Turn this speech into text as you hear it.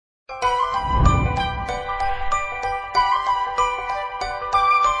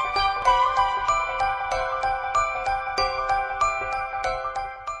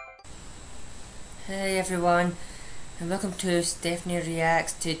everyone, and welcome to Stephanie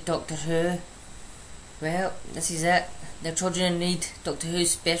Reacts to Doctor Who. Well, this is it. The Children in Need Doctor Who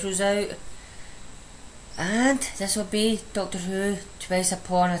specials out, and this will be Doctor Who Twice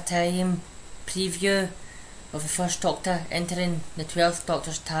Upon a Time preview of the first Doctor entering the 12th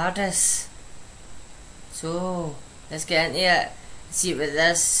Doctor's Tardis. So let's get into it and see what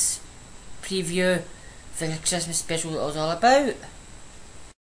this preview for the Christmas special was all about.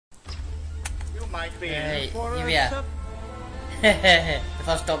 Might be right, for here we are. The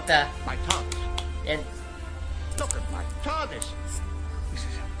first Doctor. My Tardis. And Look at my Tardis. This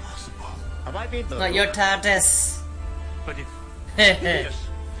is impossible. Have I been not your TARDIS. But it's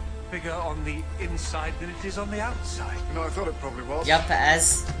bigger on the inside than it is on the outside. No, I thought it probably was. Yup, it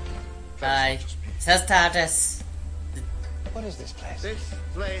is. Aye. It says TARDIS. What is this place? This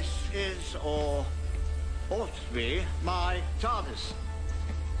place is, or ought to be, my Tardis.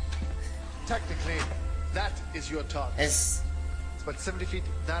 Technically, that is your target. It's It's about 70 feet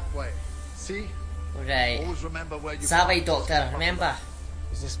that way. See? right. Always remember where you It's that way, Doctor, remember?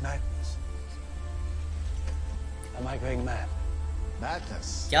 Is this madness? Am I going mad?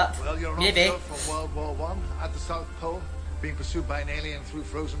 Madness. Yup, Well, you're an maybe. officer from World War I at the South Pole, being pursued by an alien through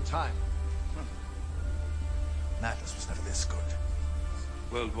frozen time. Madness was never this good.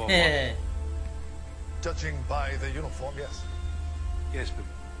 World War I. Judging by the uniform, yes. Yes, but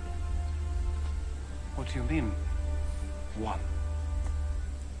what do you mean, one?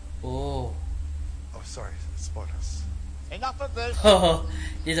 Oh. Oh, sorry, spoilers. Enough of this. Oh,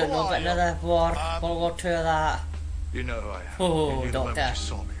 you don't know Who about are you? another war, World War II or that. You know who I am. Oh, you knew the moment Doctor. you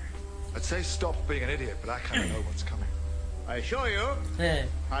saw me. I'd say stop being an idiot, but I kind of know what's coming. I assure you,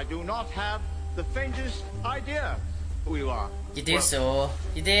 I do not have the faintest idea who you are. You do Well, so.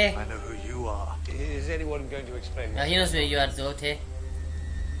 You do. I know who you are. Is anyone going to explain Now he knows where you are though, too.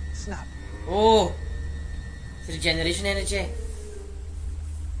 Snap. Oh! The regeneration energy.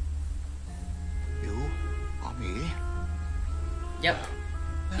 You are me? Yep.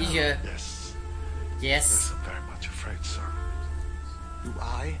 He's you. Yes. Yes. Yes, I'm very much afraid so. Do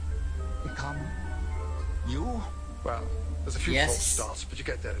I become you? Well, there's a few Yes. false starts, but you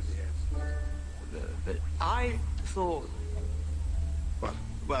get there in the end. But I thought, What?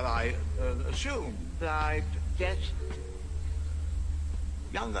 well, I assumed that I'd get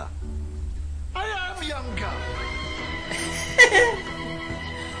younger. I am younger!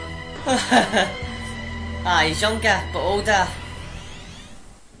 Ah, he's younger, but older.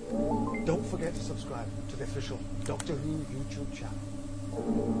 Don't forget to subscribe to the official Doctor Who YouTube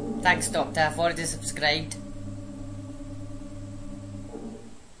channel. Thanks, Doctor. I've already subscribed.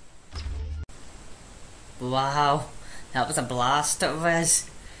 Wow, that was a blast. It was.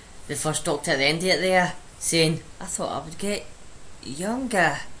 The first Doctor at the end of it there, saying, I thought I would get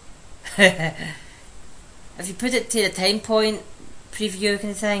younger. If you put it to the time point preview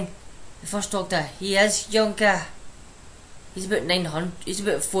kind of thing, the first Doctor, he is younger. He's about 900, he's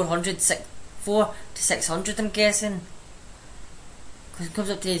about 400, 4 to 600 I'm guessing. Because it comes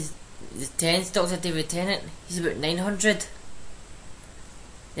up to the 10th Doctor, David Tennant, he's about 900.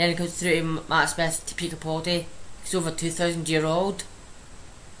 Then it comes through to Matt Smith to Peter Capaldi, he's over 2,000-year-old.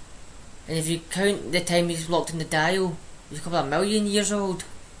 And if you count the time he's locked in the dial, he's a couple of million years old.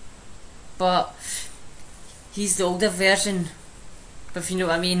 But he's the older version, if you know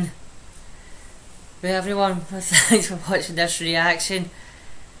what I mean. Well everyone, thanks for watching this reaction,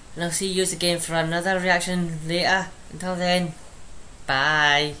 and I'll see you again for another reaction later. Until then,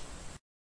 bye.